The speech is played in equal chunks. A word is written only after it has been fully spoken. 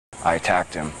I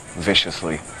attacked him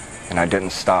viciously, and I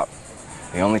didn't stop.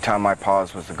 The only time I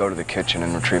paused was to go to the kitchen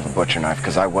and retrieve a butcher knife,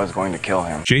 because I was going to kill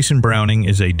him. Jason Browning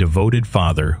is a devoted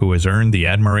father who has earned the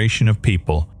admiration of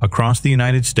people across the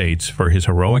United States for his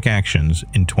heroic actions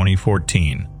in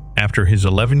 2014, after his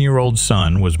 11-year-old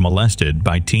son was molested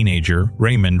by teenager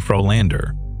Raymond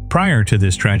Frolander. Prior to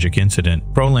this tragic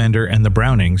incident, Frolander and the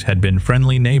Brownings had been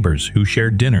friendly neighbors who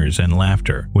shared dinners and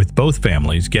laughter, with both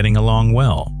families getting along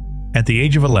well. At the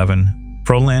age of 11,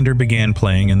 Frolander began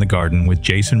playing in the garden with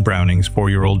Jason Browning's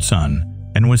 4-year-old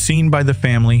son and was seen by the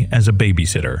family as a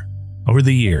babysitter. Over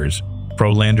the years,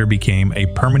 Frolander became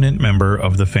a permanent member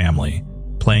of the family,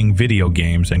 playing video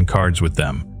games and cards with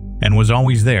them, and was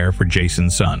always there for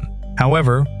Jason's son.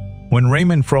 However, when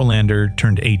Raymond Frolander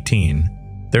turned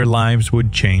 18, their lives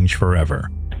would change forever.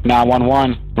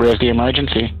 911, where's the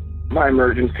emergency? My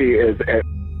emergency is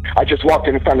I just walked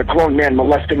in and found a grown man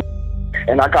molesting,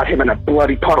 and I got him in a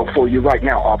bloody puddle for you right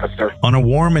now, officer. On a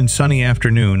warm and sunny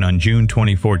afternoon on June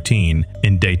 2014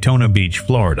 in Daytona Beach,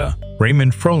 Florida,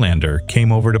 Raymond Frolander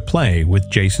came over to play with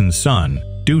Jason's son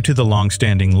due to the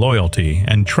long-standing loyalty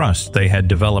and trust they had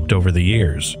developed over the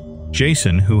years.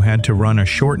 Jason, who had to run a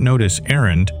short-notice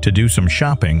errand to do some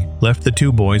shopping, left the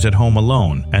two boys at home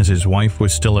alone as his wife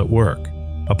was still at work.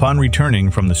 Upon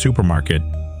returning from the supermarket,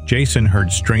 Jason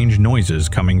heard strange noises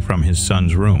coming from his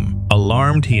son's room.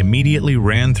 Alarmed, he immediately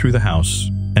ran through the house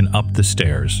and up the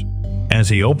stairs. As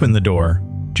he opened the door,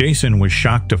 Jason was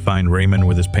shocked to find Raymond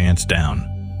with his pants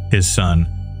down. His son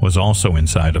was also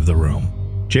inside of the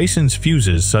room. Jason's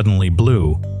fuses suddenly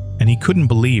blew, and he couldn't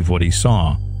believe what he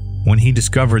saw when he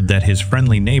discovered that his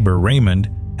friendly neighbor Raymond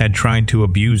had tried to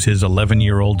abuse his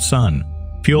 11-year-old son.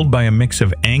 Fueled by a mix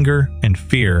of anger and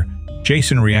fear,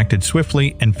 Jason reacted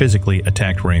swiftly and physically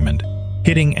attacked Raymond,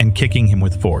 hitting and kicking him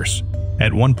with force.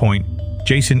 At one point,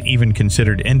 Jason even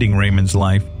considered ending Raymond's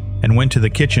life and went to the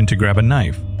kitchen to grab a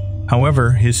knife.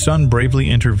 However, his son bravely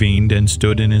intervened and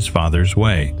stood in his father's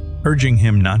way, urging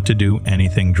him not to do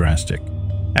anything drastic.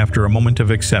 After a moment of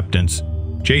acceptance,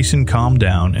 Jason calmed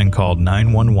down and called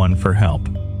 911 for help,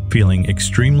 feeling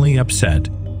extremely upset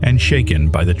and shaken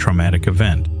by the traumatic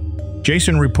event.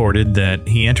 Jason reported that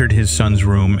he entered his son's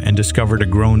room and discovered a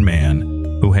grown man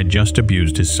who had just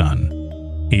abused his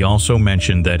son. He also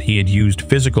mentioned that he had used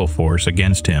physical force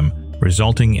against him,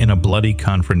 resulting in a bloody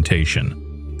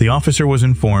confrontation. The officer was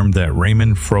informed that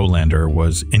Raymond Frolander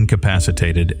was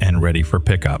incapacitated and ready for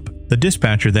pickup. The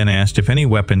dispatcher then asked if any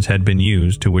weapons had been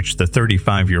used, to which the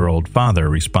 35-year-old father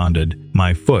responded,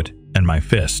 "My foot and my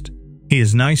fist. He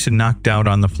is nice and knocked out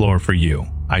on the floor for you.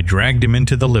 I dragged him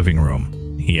into the living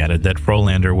room." He added that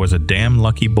Frolander was a damn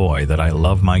lucky boy that I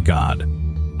love my God.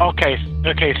 Okay,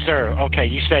 sir. Okay,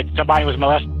 you said somebody was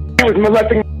molesting. He was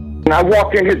molesting, and I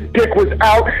walked in, his dick was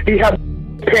out, he had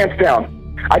pants down.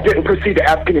 I didn't proceed to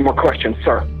ask any more questions,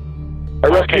 sir.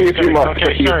 Arrest me if you must,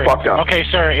 because he is fucked up. Okay,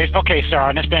 sir, I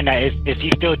understand that. Is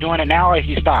he still doing it now, or has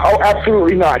he stopped? Oh,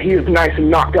 absolutely not. He is nice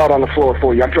and knocked out on the floor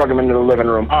for you. I drug him into the living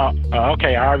room.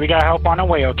 Okay, all right, we got help on the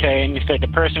way, okay? And you said the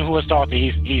person who assaulted,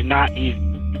 he's beat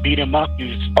him up.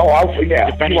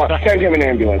 Send him an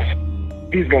ambulance.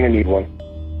 He's gonna need one.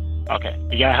 Okay,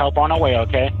 you got help on the way,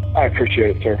 okay? I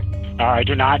appreciate it, sir. All right,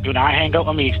 do not hang up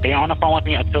with me. Stay on the phone with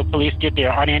me until police get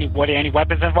there. Were there any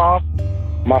weapons involved?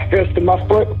 My fist and my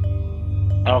foot?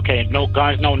 Okay, no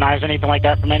guns, no knives, anything like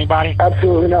that from anybody?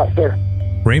 Absolutely not, sir.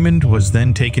 Raymond was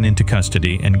then taken into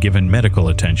custody and given medical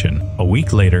attention. A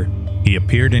week later, he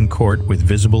appeared in court with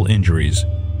visible injuries,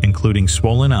 including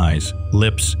swollen eyes,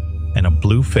 lips, and a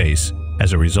blue face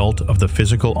as a result of the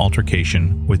physical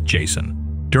altercation with Jason.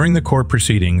 During the court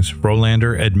proceedings,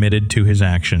 Frolander admitted to his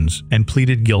actions and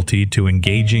pleaded guilty to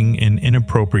engaging in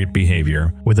inappropriate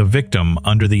behavior with a victim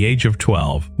under the age of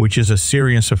 12, which is a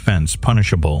serious offense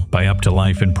punishable by up to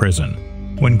life in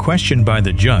prison. When questioned by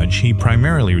the judge, he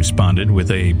primarily responded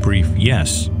with a brief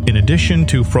yes. In addition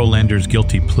to Frolander's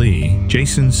guilty plea,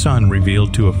 Jason's son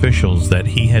revealed to officials that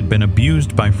he had been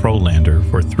abused by Frolander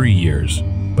for 3 years,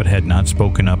 but had not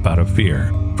spoken up out of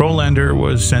fear. Frolander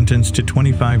was sentenced to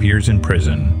 25 years in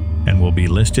prison and will be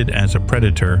listed as a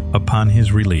predator upon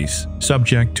his release,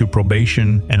 subject to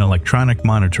probation and electronic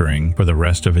monitoring for the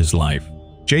rest of his life.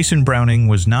 Jason Browning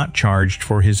was not charged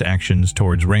for his actions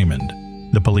towards Raymond.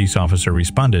 The police officer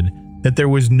responded that there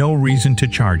was no reason to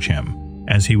charge him,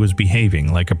 as he was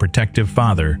behaving like a protective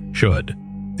father should.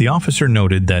 The officer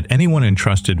noted that anyone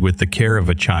entrusted with the care of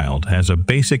a child has a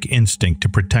basic instinct to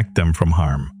protect them from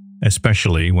harm,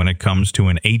 especially when it comes to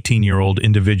an 18-year-old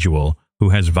individual who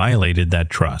has violated that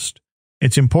trust.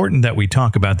 It's important that we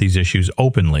talk about these issues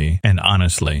openly and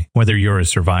honestly. Whether you're a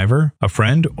survivor, a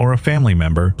friend, or a family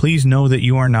member, please know that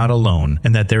you are not alone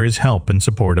and that there is help and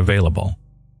support available.